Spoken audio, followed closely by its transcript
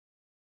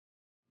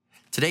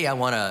Today I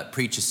want to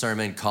preach a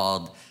sermon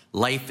called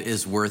Life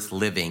is Worth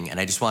Living. And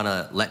I just want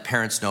to let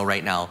parents know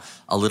right now,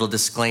 a little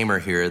disclaimer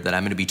here that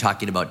I'm going to be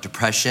talking about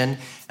depression and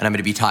I'm going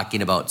to be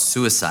talking about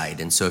suicide.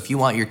 And so if you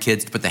want your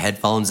kids to put the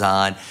headphones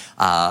on,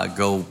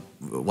 go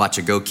watch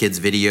a Go Kids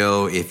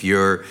video. If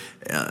you're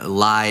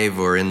live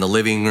or in the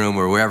living room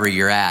or wherever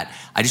you're at,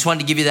 I just wanted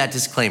to give you that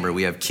disclaimer.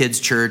 We have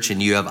kids church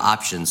and you have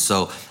options.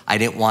 So I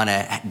didn't want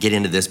to get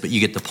into this, but you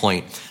get the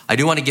point. I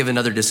do want to give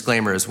another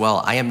disclaimer as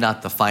well. I am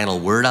not the final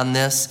word on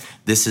this.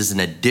 This is an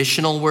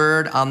additional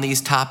word on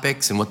these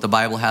topics and what the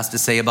Bible has to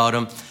say about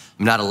them.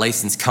 I'm not a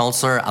licensed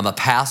counselor. I'm a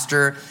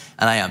pastor,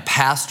 and I am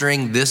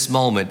pastoring this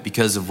moment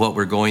because of what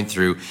we're going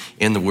through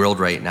in the world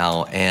right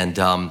now. And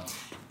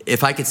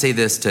if I could say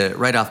this to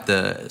right off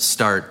the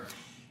start,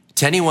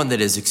 to anyone that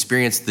has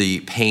experienced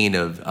the pain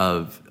of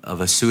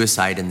a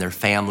suicide in their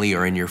family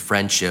or in your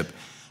friendship,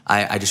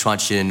 I just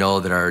want you to know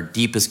that our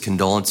deepest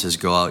condolences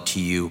go out to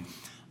you.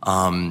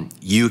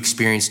 You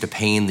experienced a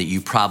pain that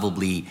you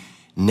probably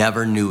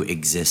never knew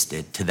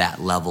existed to that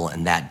level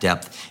and that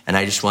depth. And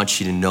I just want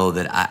you to know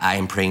that I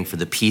am praying for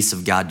the peace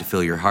of God to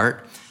fill your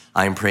heart.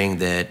 I'm praying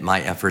that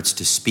my efforts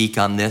to speak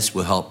on this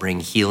will help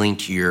bring healing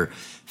to your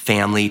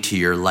family, to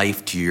your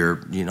life, to your,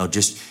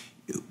 just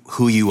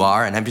who you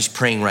are. And I'm just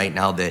praying right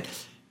now that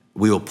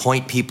we will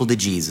point people to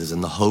Jesus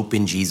and the hope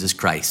in Jesus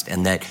Christ,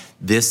 and that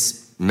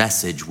this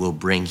message will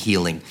bring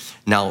healing.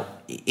 Now,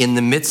 in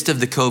the midst of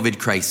the COVID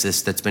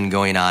crisis that's been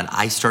going on,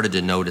 I started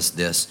to notice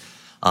this.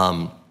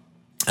 I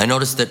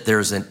noticed that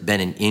there's been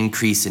an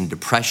increase in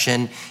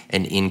depression,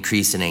 an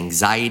increase in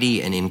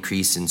anxiety, an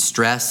increase in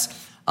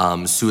stress,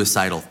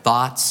 suicidal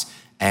thoughts,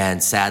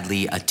 and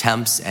sadly,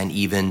 attempts and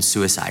even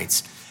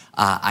suicides.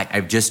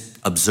 I've just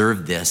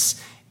observed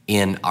this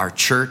in our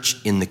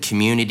church, in the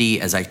community,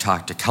 as I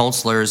talk to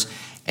counselors,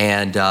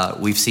 and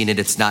we've seen it.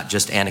 It's not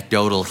just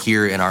anecdotal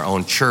here in our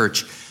own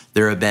church.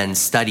 There have been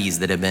studies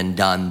that have been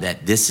done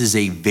that this is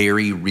a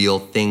very real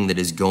thing that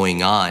is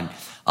going on.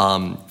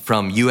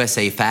 From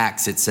USA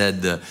Facts, it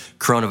said the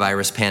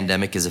coronavirus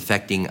pandemic is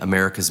affecting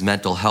America's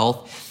mental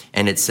health.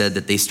 And it said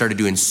that they started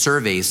doing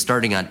surveys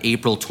starting on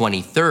April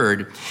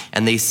 23rd.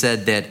 And they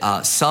said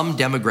that some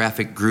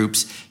demographic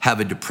groups have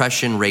a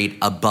depression rate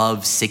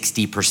above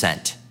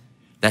 60%.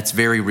 That's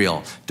very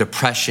real.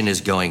 Depression is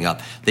going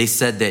up. They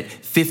said that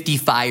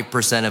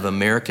 55% of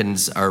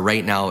Americans are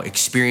right now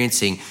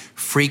experiencing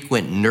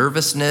frequent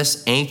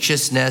nervousness,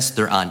 anxiousness.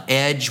 They're on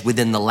edge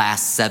within the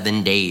last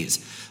 7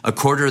 days. A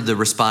quarter of the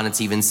respondents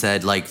even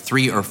said like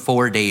 3 or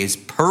 4 days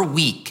per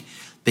week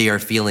they are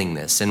feeling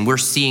this. And we're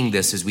seeing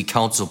this as we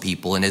counsel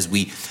people and as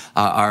we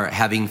are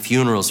having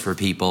funerals for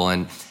people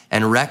and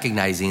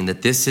recognizing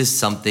that this is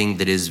something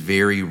that is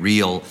very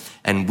real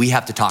and we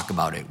have to talk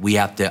about it. We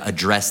have to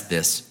address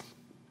this.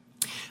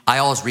 I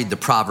always read the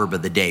proverb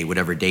of the day,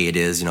 whatever day it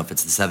is. If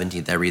it's the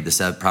 17th, I read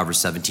the Proverbs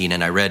 17.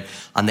 And I read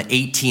on the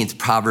 18th,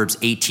 Proverbs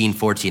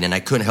 18:14, and I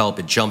couldn't help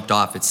it. Jumped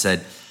off. It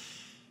said,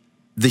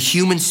 "The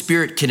human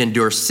spirit can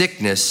endure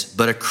sickness,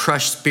 but a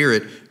crushed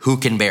spirit who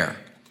can bear?"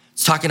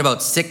 It's talking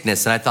about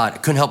sickness, and I thought I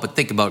couldn't help but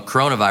think about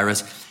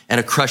coronavirus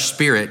and a crushed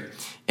spirit.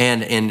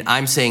 And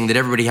I'm saying that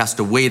everybody has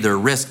to weigh their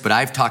risk, but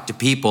I've talked to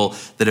people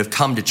that have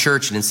come to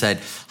church and said,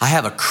 I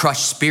have a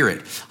crushed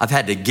spirit. I've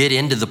had to get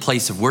into the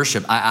place of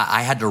worship.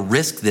 I had to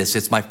risk this.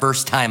 It's my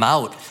first time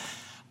out.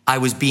 I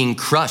was being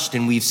crushed.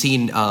 And we've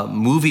seen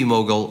movie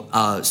mogul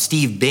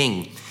Steve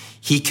Bing.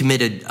 He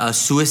committed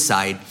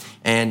suicide,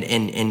 and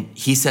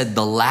he said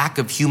the lack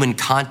of human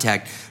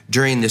contact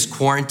during this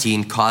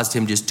quarantine caused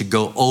him just to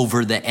go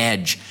over the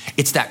edge.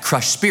 It's that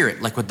crushed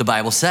spirit, like what the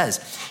Bible says.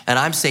 And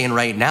I'm saying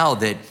right now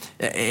that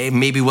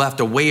maybe we'll have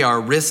to weigh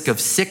our risk of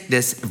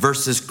sickness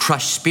versus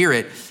crushed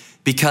spirit,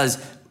 because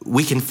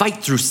we can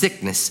fight through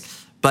sickness.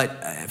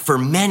 But for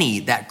many,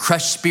 that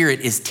crushed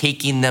spirit is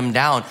taking them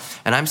down.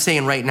 And I'm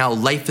saying right now,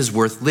 life is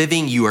worth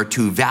living. You are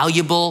too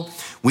valuable.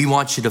 We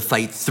want you to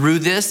fight through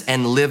this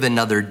and live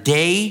another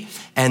day.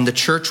 And the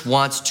church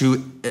wants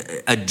to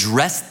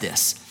address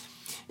this.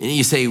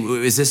 You say,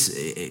 is this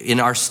in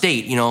our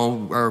state?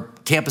 Our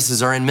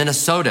campuses are in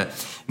Minnesota.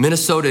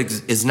 Minnesota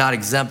is not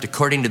exempt.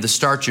 According to the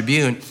Star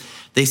Tribune,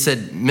 they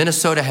said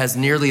Minnesota has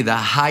nearly the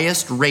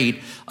highest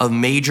rate of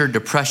major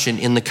depression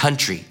in the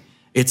country.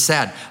 It's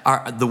sad.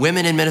 The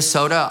women in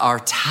Minnesota are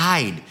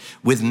tied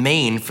with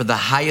Maine for the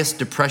highest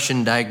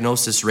depression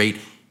diagnosis rate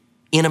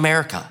in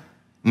America.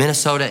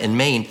 Minnesota and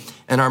Maine.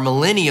 And our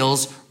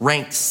millennials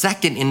ranked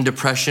second in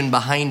depression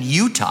behind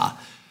Utah.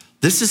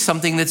 This is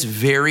something that's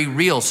very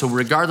real. So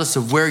regardless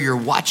of where you're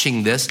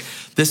watching this,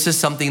 this is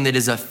something that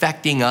is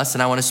affecting us.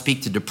 And I want to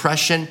speak to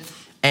depression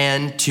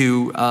and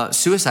to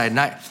suicide. And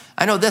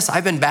I know this,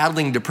 I've been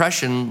battling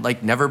depression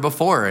like never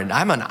before, and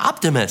I'm an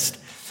optimist.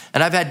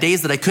 And I've had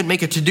days that I couldn't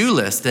make a to-do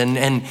list, and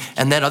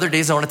then other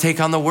days I want to take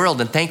on the world.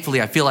 And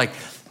thankfully, I feel like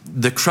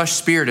the crushed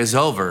spirit is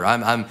over.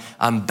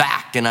 I'm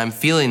back, and I'm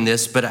feeling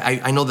this. But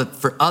I know that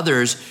for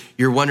others,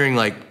 you're wondering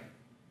like,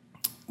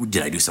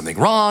 did I do something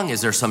wrong?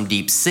 Is there some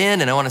deep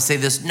sin? And I want to say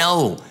this,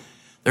 no,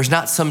 there's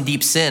not some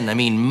deep sin. I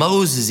mean,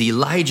 Moses,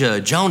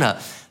 Elijah,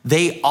 Jonah,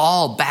 They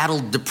all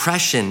battled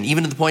depression,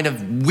 even to the point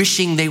of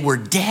wishing they were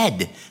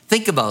dead.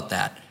 Think about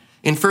that.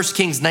 In 1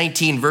 Kings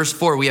 19, verse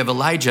 4, we have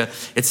Elijah.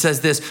 It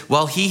says this: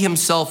 while he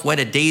himself went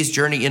a day's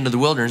journey into the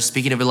wilderness,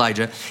 speaking of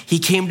Elijah, he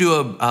came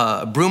to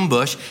a broom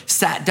bush,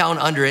 sat down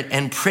under it,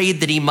 and prayed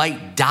that he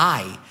might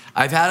die.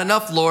 I've had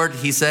enough, Lord,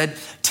 he said.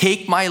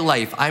 Take my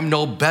life. I'm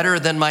no better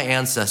than my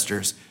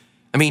ancestors.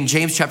 I mean,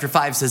 James chapter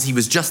 5 says he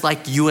was just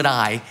like you and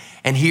I,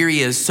 and here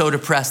he is so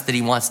depressed that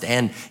he wants to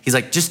end. He's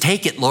like, just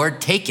take it,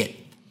 Lord, take it.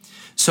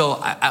 So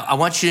I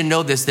want you to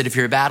know this, that if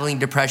you're battling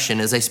depression,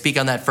 as I speak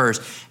on that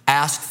first,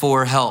 ask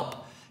for help.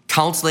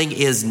 Counseling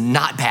is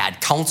not bad.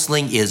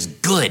 Counseling is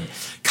good.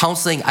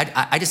 Counseling,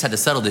 I just had to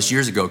settle this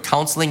years ago.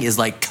 Counseling is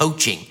like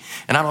coaching.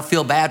 And I don't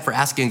feel bad for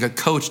asking a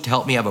coach to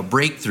help me have a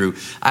breakthrough.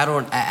 I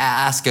don't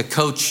ask a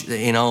coach,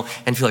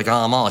 and feel like, oh,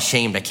 I'm all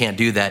ashamed. I can't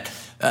do that.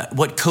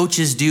 What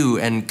coaches do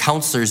and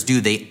counselors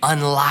do, they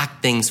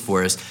unlock things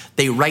for us.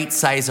 They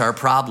right-size our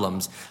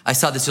problems. I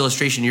saw this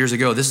illustration years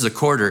ago. This is a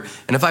quarter.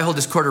 And if I hold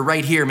this quarter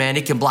right here, man,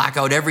 it can block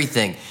out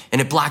everything. And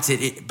it blocks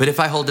it. But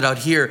if I hold it out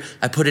here,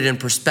 I put it in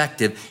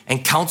perspective.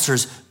 And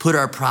counselors put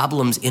our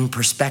problems in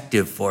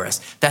perspective for us.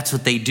 That's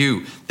what they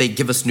do. They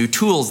give us new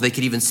tools. They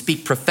could even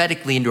speak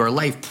prophetically into our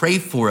life, pray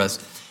for us.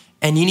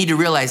 And you need to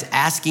realize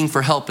asking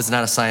for help is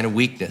not a sign of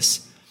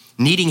weakness.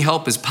 Needing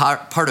help is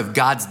part of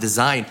God's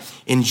design.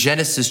 In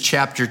Genesis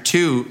chapter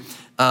 2,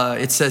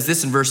 it says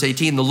this in verse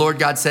 18, the Lord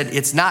God said,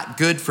 it's not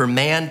good for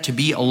man to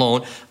be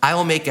alone. I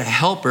will make a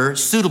helper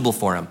suitable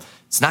for him.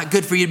 It's not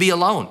good for you to be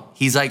alone.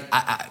 He's like,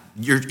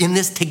 you're in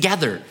this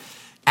together.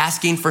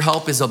 Asking for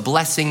help is a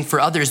blessing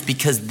for others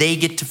because they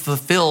get to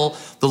fulfill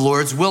the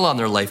Lord's will on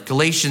their life.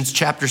 Galatians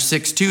chapter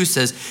 6:2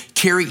 says,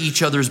 carry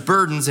each other's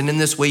burdens, and in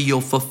this way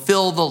you'll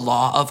fulfill the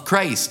law of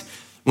Christ.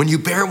 When you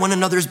bear one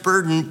another's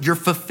burden, you're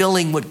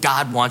fulfilling what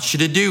God wants you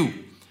to do.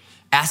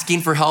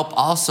 Asking for help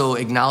also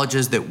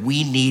acknowledges that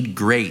we need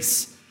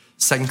grace.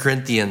 2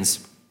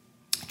 Corinthians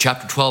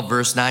chapter 12,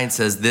 verse 9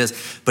 says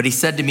this, but he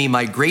said to me,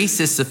 my grace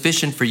is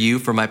sufficient for you,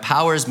 for my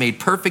power is made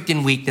perfect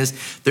in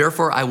weakness.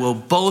 Therefore, I will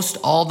boast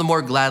all the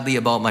more gladly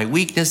about my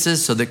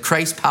weaknesses so that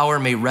Christ's power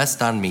may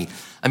rest on me.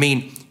 I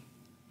mean,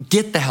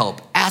 get the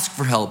help, ask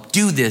for help,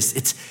 do this.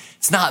 It's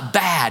not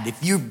bad.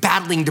 If you're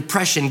battling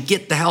depression,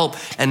 get the help.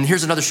 And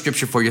here's another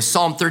scripture for you.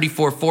 Psalm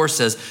 34:4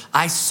 says,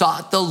 I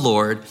sought the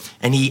Lord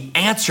and he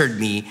answered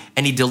me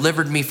and he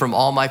delivered me from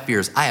all my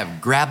fears. I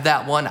have grabbed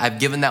that one. I've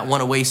given that one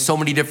away so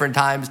many different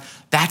times.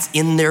 That's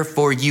in there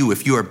for you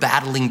if you are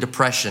battling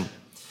depression.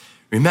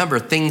 Remember,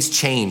 things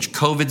change.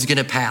 COVID's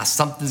gonna pass.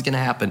 Something's gonna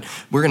happen.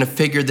 We're gonna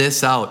figure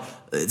this out.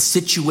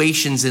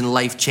 Situations in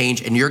life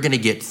change and you're gonna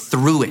get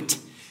through it.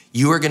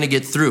 You are going to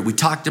get through it. We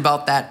talked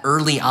about that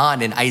early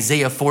on in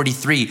Isaiah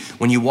 43.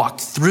 When you walk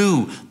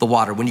through the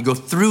water, when you go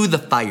through the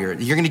fire,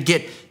 you're going to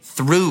get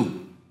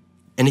through.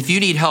 And if you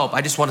need help, I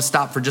just want to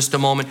stop for just a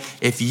moment.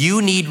 If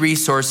you need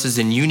resources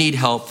and you need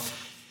help,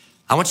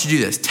 I want you to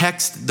do this.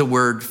 Text the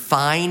word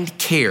find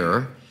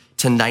care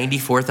to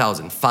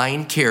 94,000.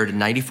 Find care to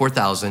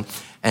 94,000.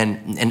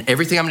 And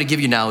everything I'm going to give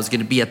you now is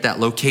going to be at that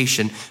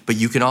location, but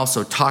you can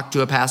also talk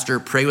to a pastor,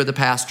 pray with a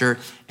pastor,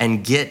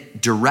 and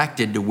get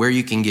directed to where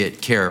you can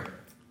get care.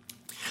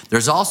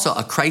 There's also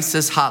a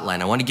crisis hotline.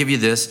 I want to give you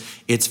this.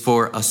 It's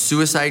for a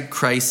suicide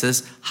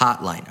crisis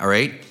hotline, all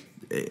right?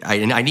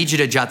 I need you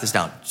to jot this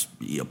down.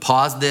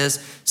 Pause this,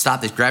 stop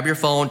this, grab your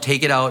phone,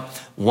 take it out.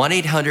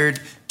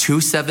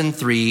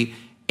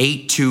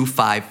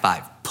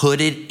 1-800-273-8255. Put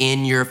it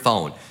in your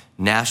phone.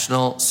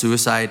 National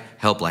Suicide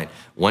Helpline.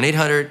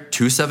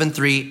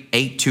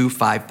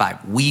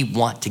 1-800-273-8255. We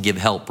want to give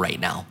help right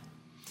now.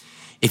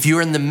 If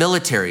you're in the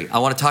military, I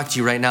want to talk to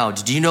you right now.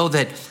 Did you know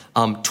that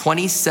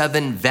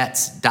 27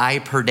 vets die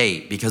per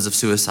day because of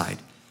suicide?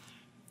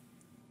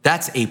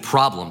 That's a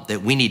problem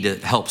that we need to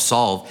help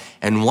solve.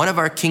 And one of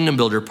our Kingdom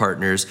Builder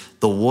partners,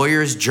 the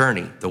Warrior's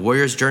Journey,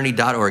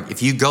 thewarriorsjourney.org,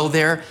 if you go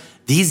there,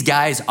 these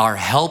guys are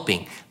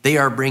helping. They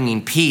are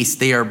bringing peace.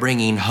 They are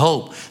bringing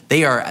hope.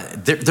 They're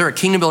a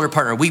Kingdom Builder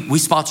partner. We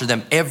sponsor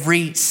them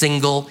every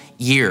single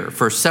year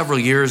for several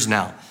years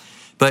now.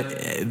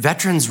 But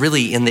veterans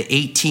really in the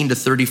 18 to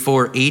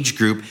 34 age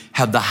group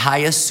have the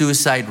highest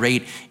suicide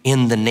rate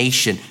in the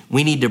nation.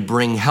 We need to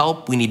bring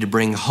help. We need to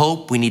bring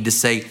hope. We need to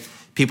say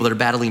people that are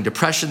battling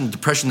depression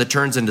that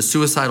turns into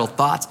suicidal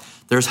thoughts,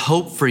 there's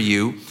hope for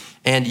you.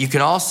 And you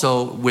can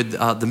also, with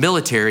the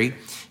military,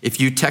 if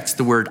you text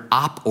the word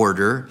op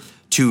order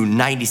to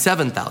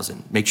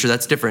 97,000, make sure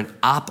that's different,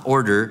 op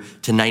order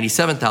to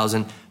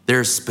 97,000,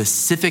 there's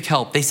specific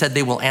help. They said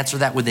they will answer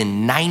that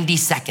within 90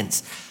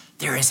 seconds.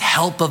 There is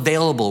help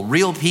available,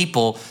 real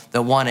people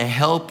that want to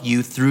help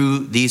you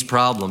through these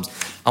problems.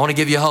 I want to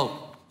give you hope.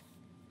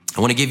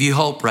 I want to give you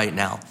hope right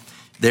now.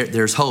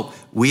 There's hope.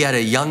 We had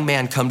a young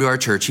man come to our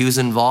church. He was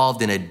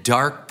involved in a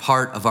dark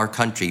part of our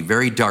country,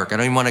 very dark. I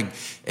don't even want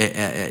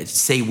to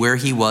say where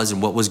he was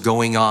and what was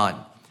going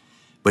on.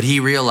 But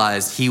he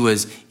realized he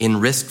was in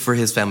risk for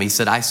his family. He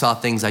said, I saw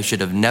things I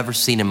should have never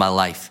seen in my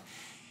life.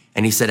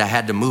 And he said, I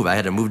had to move. I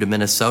had to move to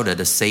Minnesota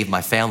to save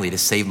my family, to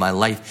save my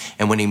life.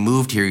 And when he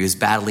moved here, he was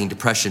battling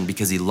depression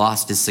because he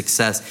lost his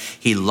success.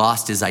 He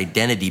lost his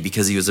identity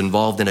because he was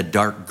involved in a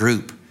dark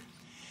group.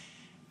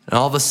 And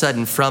all of a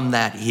sudden from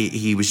that,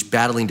 he was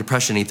battling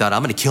depression. He thought,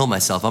 I'm going to kill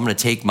myself. I'm going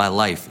to take my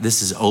life.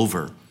 This is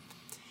over.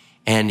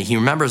 And he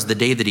remembers the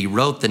day that he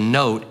wrote the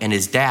note, and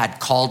his dad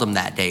called him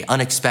that day,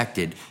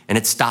 unexpected, and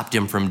it stopped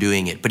him from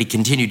doing it. But he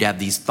continued to have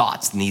these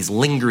thoughts, and these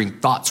lingering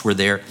thoughts were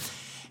there.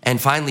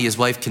 And finally, his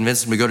wife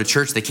convinced him to go to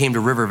church. They came to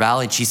River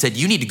Valley, and she said,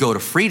 you need to go to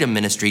Freedom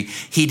Ministry.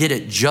 He did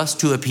it just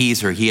to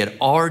appease her. He had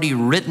already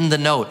written the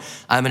note,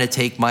 I'm going to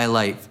take my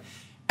life.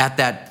 At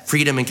that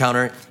freedom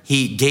encounter,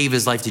 he gave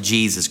his life to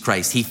Jesus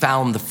Christ. He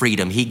found the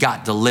freedom. He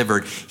got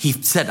delivered. He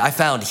said, I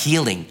found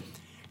healing.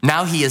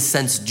 Now he has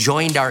since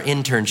joined our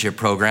internship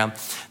program.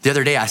 The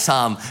other day I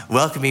saw him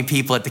welcoming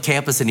people at the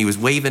campus, and he was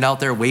waving out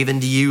there,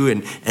 waving to you,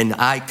 and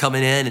I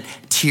coming in, and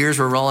tears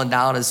were rolling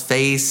down his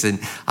face, and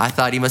I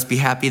thought he must be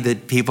happy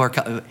that people are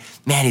coming.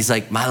 Man, he's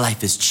like, my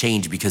life has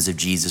changed because of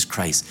Jesus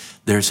Christ.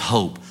 There's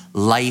hope.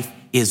 Life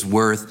is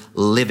worth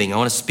living. I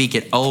want to speak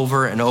it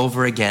over and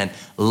over again.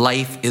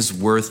 Life is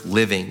worth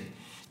living.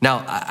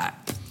 Now,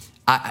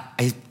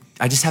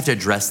 I just have to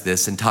address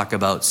this and talk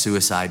about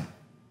suicide,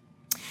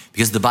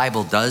 because the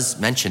Bible does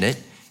mention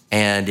it,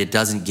 and it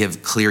doesn't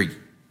give clear,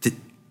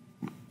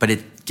 but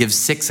it gives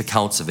 6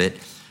 accounts of it.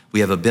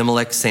 We have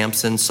Abimelech,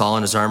 Samson, Saul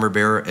and his armor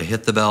bearer,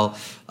 Ahithophel,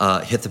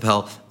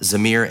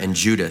 Zamir, and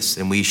Judas.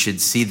 And we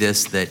should see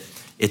this, that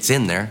it's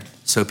in there.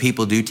 So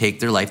people do take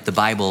their life. The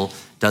Bible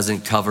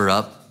doesn't cover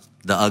up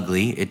the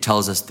ugly. It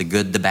tells us the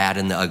good, the bad,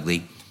 and the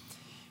ugly.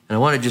 And I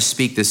want to just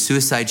speak this.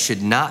 Suicide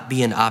should not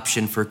be an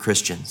option for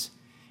Christians.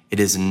 It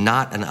is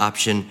not an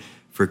option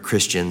for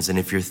Christians. And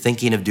if you're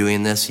thinking of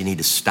doing this, you need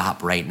to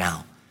stop right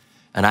now.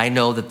 And I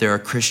know that there are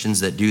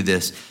Christians that do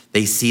this.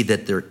 They see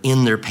that they're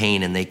in their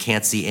pain and they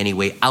can't see any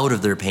way out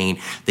of their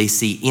pain. They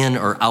see in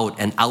or out,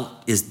 and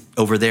out is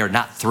over there,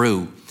 not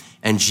through.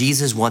 And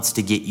Jesus wants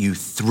to get you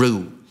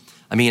through.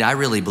 I mean, I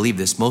really believe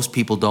this. Most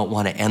people don't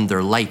want to end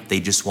their life. They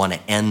just want to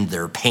end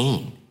their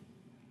pain.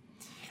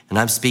 And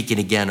I'm speaking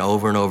again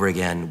over and over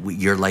again.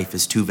 Your life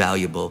is too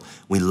valuable.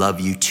 We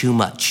love you too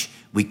much.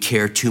 We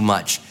care too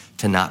much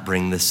to not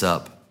bring this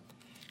up.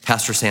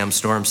 Pastor Sam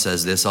Storm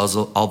says this,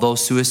 although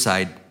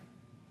suicide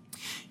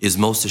is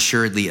most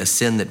assuredly a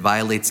sin that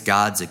violates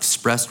God's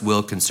expressed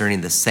will concerning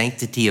the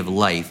sanctity of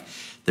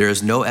life, there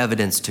is no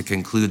evidence to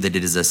conclude that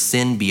it is a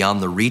sin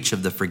beyond the reach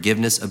of the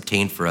forgiveness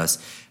obtained for us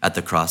at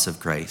the cross of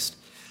Christ.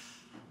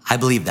 I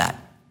believe that.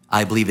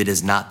 I believe it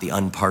is not the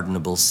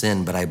unpardonable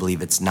sin, but I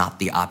believe it's not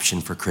the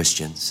option for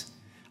Christians.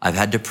 I've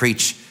had to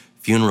preach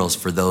funerals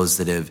for those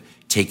that have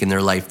taken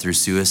their life through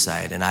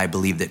suicide, and I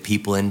believe that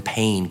people in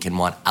pain can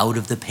want out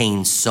of the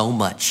pain so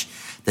much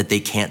that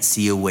they can't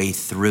see a way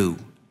through.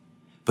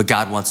 But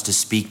God wants to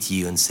speak to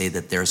you and say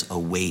that there's a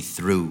way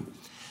through.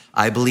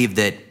 I believe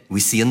that we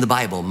see in the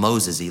Bible,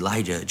 Moses,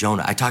 Elijah,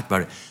 Jonah, I talked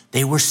about it.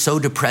 They were so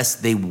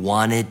depressed, they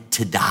wanted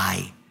to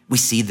die. We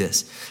see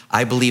this.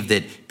 I believe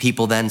that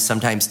people then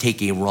sometimes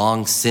take a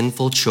wrong,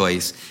 sinful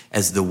choice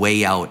as the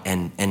way out,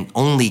 and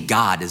only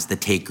God is the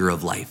taker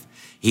of life.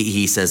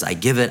 He says, I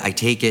give it, I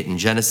take it in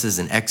Genesis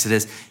and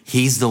Exodus.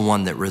 He's the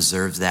one that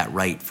reserves that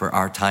right for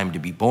our time to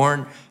be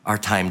born, our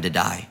time to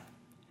die.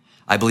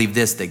 I believe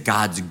this, that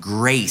God's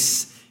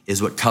grace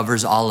is what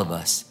covers all of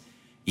us.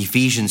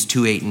 Ephesians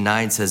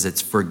 2:8-9 says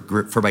it's for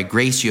by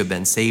grace you have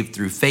been saved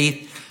through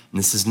faith. And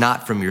this is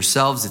not from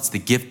yourselves, it's the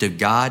gift of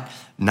God,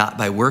 not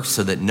by works,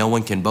 so that no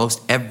one can boast.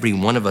 Every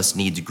one of us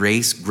needs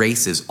grace.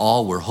 Grace is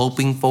all we're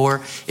hoping for.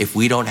 If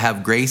we don't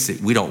have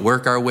grace, we don't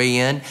work our way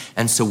in.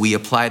 And so we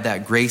apply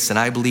that grace. And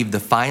I believe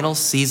the final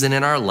season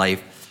in our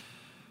life,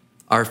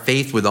 our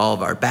faith with all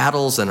of our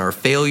battles and our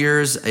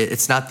failures,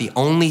 it's not the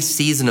only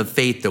season of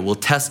faith that will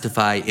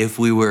testify if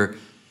we were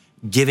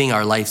giving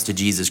our lives to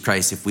Jesus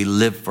Christ, if we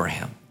live for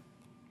him.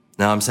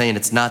 Now I'm saying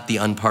it's not the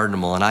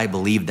unpardonable, and I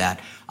believe that.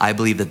 I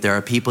believe that there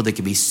are people that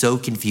can be so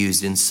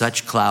confused in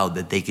such cloud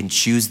that they can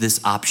choose this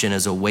option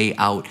as a way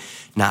out,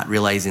 not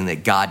realizing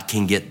that God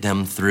can get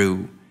them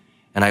through.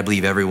 And I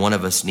believe every one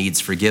of us needs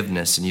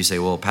forgiveness. And you say,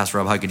 well, Pastor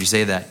Rob, how could you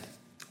say that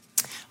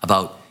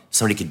about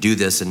somebody could do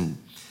this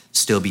and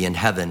still be in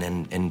heaven?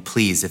 And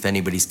please, if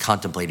anybody's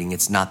contemplating,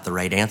 it's not the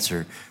right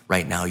answer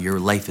right now. Your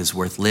life is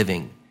worth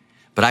living.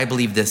 But I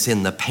believe this,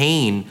 in the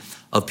pain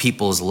of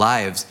people's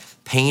lives,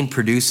 pain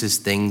produces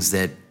things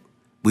that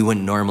we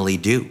wouldn't normally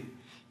do.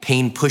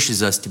 Pain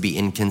pushes us to be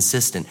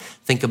inconsistent.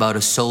 Think about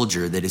a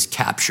soldier that is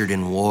captured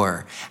in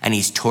war and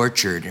he's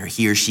tortured, or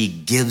he or she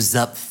gives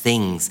up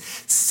things,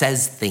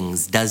 says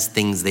things, does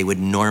things they would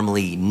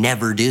normally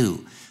never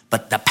do.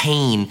 But the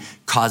pain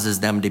causes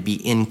them to be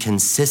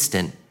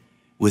inconsistent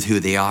with who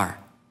they are.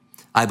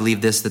 I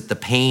believe this, that the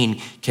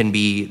pain can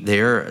be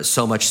there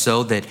so much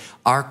so that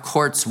our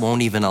courts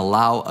won't even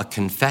allow a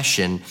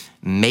confession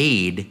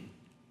made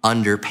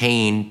under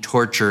pain,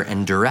 torture,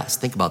 and duress.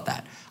 Think about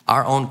that.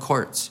 Our own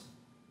courts.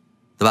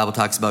 The Bible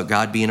talks about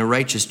God being a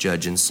righteous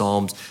judge in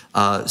Psalms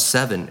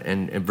 7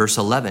 and verse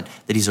 11,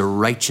 that he's a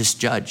righteous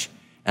judge.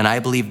 And I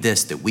believe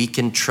this, that we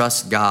can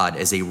trust God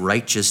as a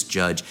righteous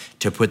judge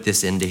to put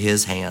this into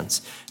his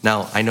hands.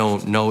 Now, I know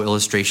no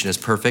illustration is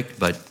perfect,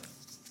 but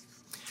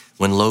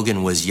when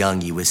Logan was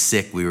young, he was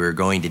sick. We were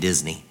going to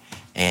Disney,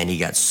 and he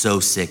got so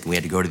sick, we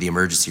had to go to the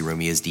emergency room.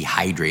 He was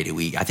dehydrated.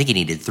 I think he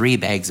needed 3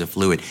 bags of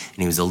fluid, and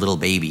he was a little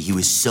baby. He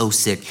was so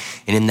sick,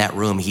 and in that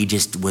room, he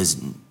just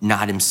was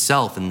not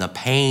himself, and the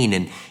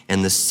pain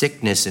and the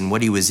sickness and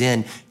what he was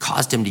in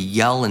caused him to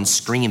yell and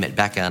scream at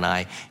Becca and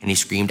I, and he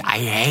screamed, "I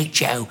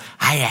hate you,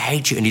 I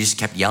hate you," and he just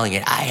kept yelling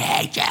it, "I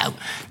hate you,"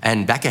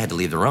 and Becca had to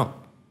leave the room,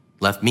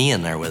 left me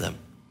in there with him.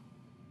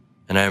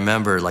 And I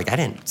remember, I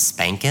didn't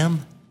spank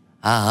him.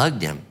 I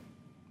hugged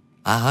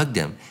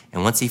him.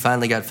 And once he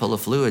finally got full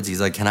of fluids,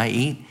 he's like, "Can I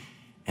eat?"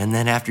 And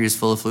then after he was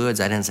full of fluids,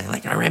 I didn't say,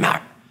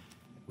 remember.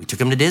 We took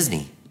him to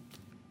Disney.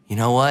 You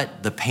know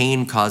what? The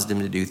pain caused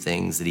him to do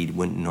things that he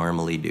wouldn't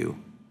normally do.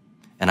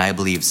 And I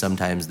believe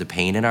sometimes the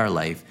pain in our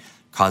life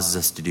causes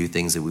us to do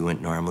things that we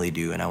wouldn't normally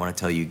do. And I want to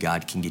tell you,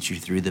 God can get you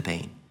through the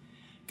pain.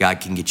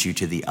 God can get you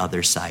to the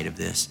other side of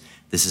this.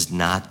 This is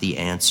not the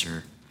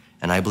answer.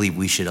 And I believe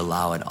we should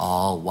allow an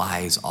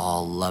all-wise,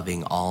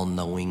 all-loving,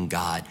 all-knowing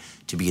God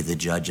to be the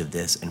judge of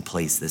this and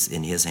place this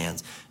in his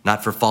hands.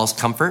 Not for false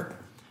comfort,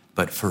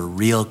 but for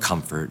real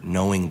comfort,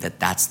 knowing that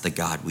that's the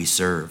God we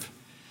serve.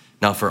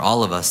 Now, for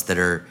all of us that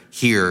are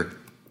here,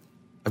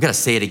 I've got to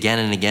say it again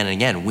and again and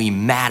again. We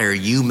matter,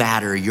 you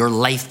matter, your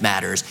life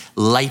matters.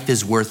 Life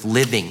is worth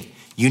living.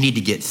 You need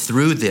to get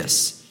through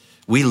this.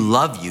 We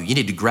love you. You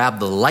need to grab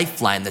the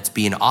lifeline that's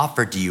being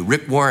offered to you.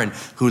 Rick Warren,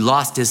 who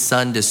lost his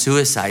son to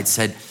suicide,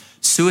 said,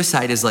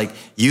 suicide is like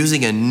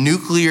using a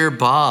nuclear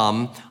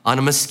bomb on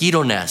a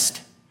mosquito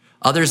nest.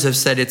 Others have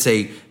said it's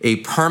a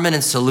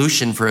permanent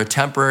solution for a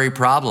temporary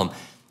problem.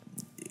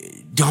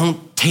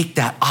 Don't take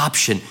that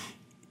option.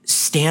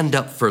 Stand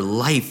up for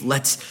life.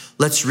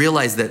 Let's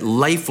realize that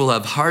life will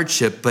have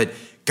hardship, but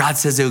God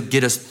says it'll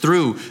get us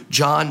through.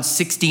 John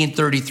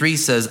 16:33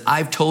 says,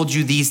 "I've told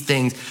you these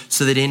things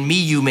so that in me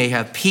you may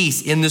have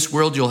peace. In this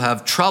world you'll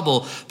have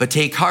trouble, but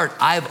take heart,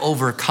 I've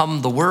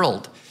overcome the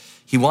world."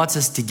 He wants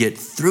us to get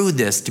through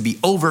this, to be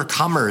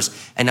overcomers.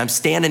 And I'm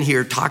standing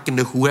here talking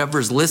to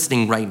whoever's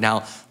listening right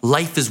now.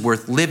 Life is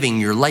worth living.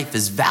 Your life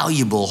is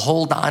valuable.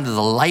 Hold on to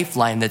the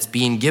lifeline that's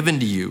being given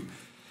to you.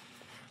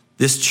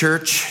 This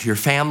church, your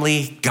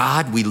family,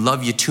 God, we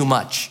love you too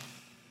much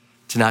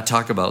to not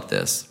talk about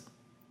this.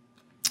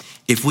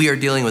 If we are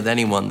dealing with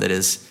anyone that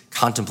is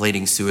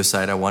contemplating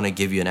suicide, I want to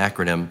give you an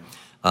acronym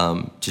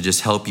to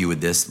just help you with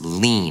this.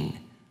 LEAN,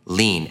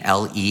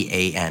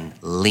 L-E-A-N,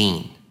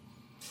 LEAN.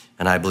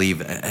 And I believe,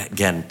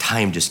 again,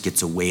 time just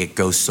gets away. It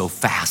goes so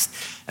fast.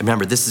 And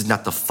remember, this is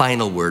not the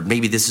final word.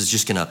 Maybe this is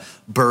just going to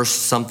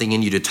burst something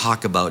in you to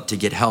talk about, to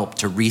get help,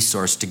 to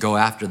resource, to go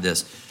after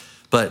this.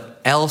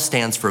 But L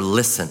stands for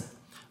listen.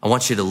 I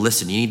want you to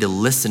listen. You need to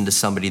listen to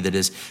somebody that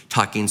is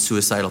talking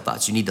suicidal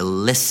thoughts. You need to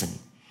listen,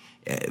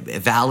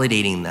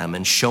 validating them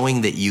and showing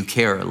that you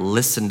care.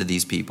 Listen to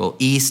these people.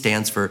 E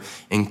stands for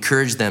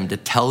encourage them to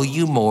tell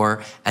you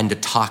more and to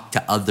talk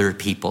to other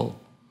people.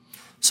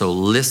 So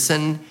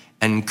listen,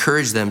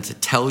 encourage them to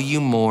tell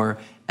you more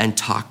and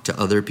talk to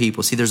other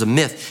people. See, there's a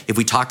myth. If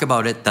we talk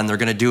about it, then they're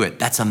going to do it.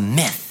 That's a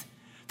myth.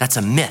 That's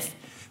a myth.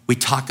 We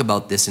talk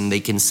about this and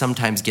they can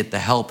sometimes get the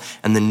help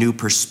and the new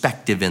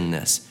perspective in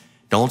this.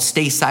 Don't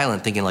stay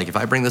silent thinking if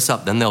I bring this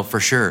up, then they'll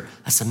for sure.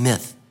 That's a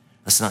myth.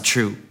 That's not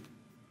true.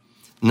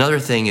 Another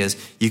thing is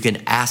you can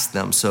ask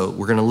them. So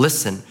we're going to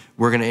listen.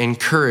 We're going to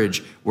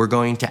encourage. We're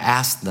going to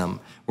ask them.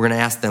 We're going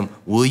to ask them,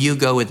 will you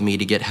go with me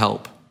to get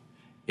help?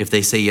 If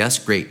they say yes,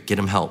 great, get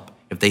them help.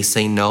 If they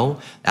say no,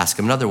 ask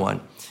them another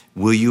one.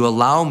 Will you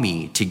allow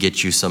me to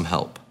get you some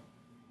help?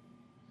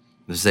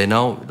 If they say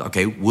no,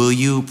 okay, will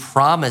you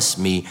promise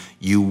me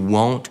you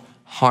won't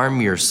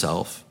harm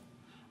yourself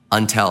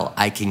until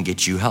I can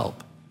get you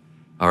help?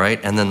 All right,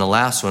 and then the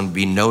last one,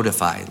 be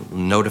notify,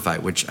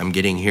 which I'm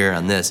getting here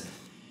on this.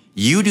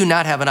 You do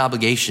not have an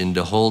obligation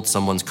to hold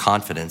someone's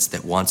confidence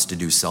that wants to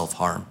do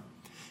self-harm.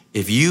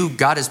 If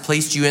God has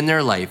placed you in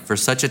their life for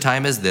such a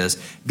time as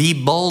this, be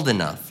bold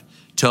enough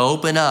to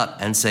open up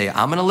and say,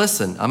 I'm going to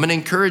listen. I'm going to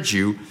encourage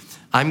you.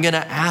 I'm going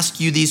to ask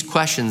you these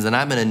questions and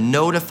I'm going to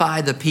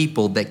notify the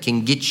people that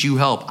can get you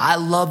help. I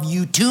love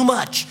you too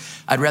much.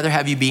 I'd rather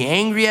have you be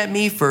angry at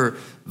me for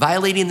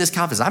violating this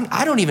confidence.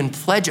 I don't even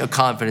pledge a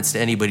confidence to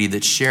anybody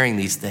that's sharing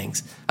these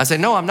things. I say,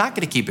 no, I'm not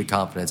going to keep it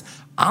confidence.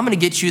 I'm going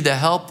to get you the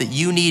help that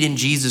you need in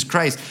Jesus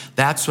Christ.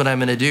 That's what I'm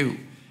going to do.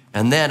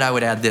 And then I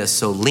would add this.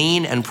 So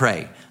lean and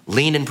pray,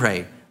 lean and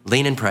pray,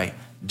 lean and pray.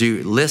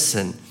 Do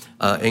listen.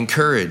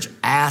 Encourage,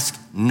 ask,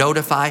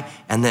 notify,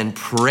 and then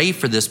pray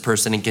for this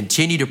person and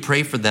continue to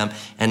pray for them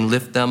and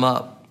lift them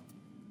up.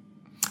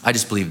 I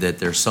just believe that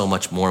there's so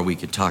much more we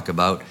could talk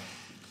about.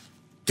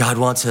 God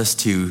wants us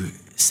to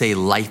say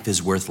life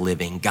is worth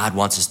living. God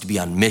wants us to be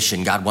on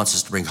mission. God wants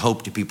us to bring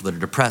hope to people that are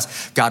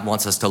depressed. God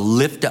wants us to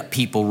lift up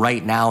people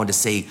right now and to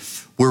say,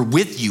 we're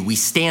with you. We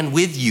stand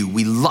with you.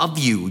 We love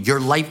you.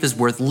 Your life is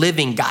worth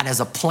living. God has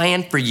a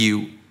plan for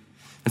you.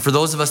 And for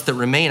those of us that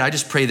remain, I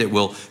just pray that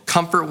we'll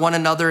comfort one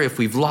another. If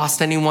we've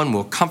lost anyone,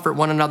 we'll comfort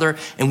one another,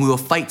 and we will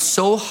fight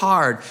so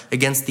hard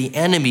against the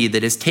enemy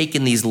that has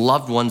taken these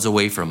loved ones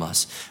away from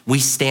us. We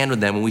stand with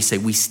them and we say,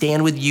 we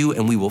stand with you,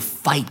 and we will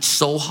fight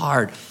so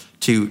hard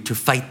to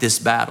fight this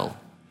battle.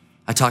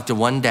 I talked to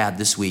one dad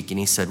this week, and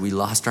he said, we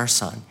lost our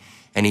son.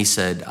 And he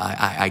said,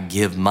 I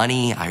give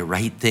money, I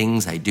write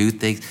things, I do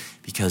things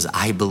because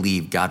I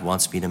believe God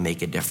wants me to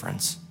make a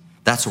difference.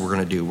 That's what we're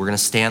going to do. We're going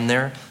to stand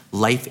there.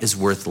 Life is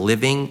worth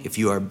living. If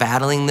you are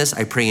battling this,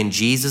 I pray in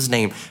Jesus'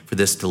 name for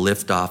this to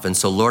lift off. And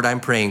so, Lord,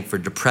 I'm praying for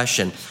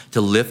depression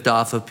to lift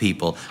off of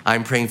people.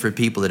 I'm praying for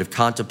people that have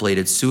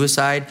contemplated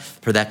suicide,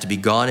 for that to be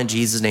gone in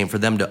Jesus' name, for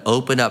them to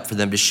open up, for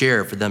them to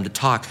share, for them to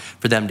talk,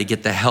 for them to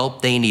get the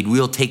help they need.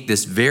 We'll take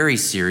this very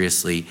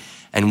seriously,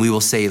 and we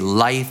will say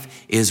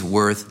life is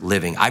worth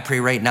living. I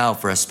pray right now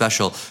for a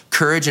special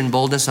courage and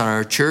boldness on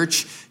our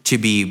church to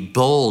be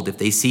bold. If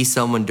they see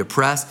someone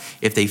depressed,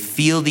 if they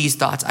feel these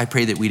thoughts, I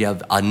pray that we'd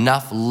have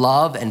enough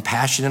love and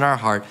passion in our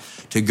heart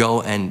to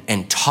go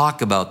and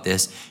talk about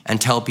this and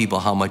tell people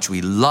how much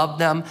we love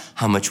them,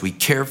 how much we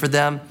care for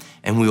them,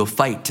 and we will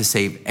fight to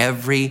save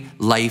every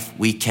life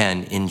we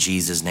can in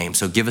Jesus' name.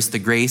 So give us the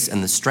grace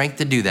and the strength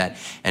to do that,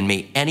 and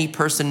may any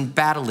person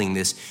battling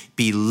this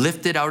be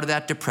lifted out of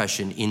that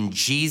depression. In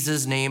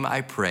Jesus' name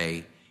I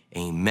pray,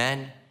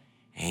 amen,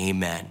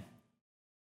 amen.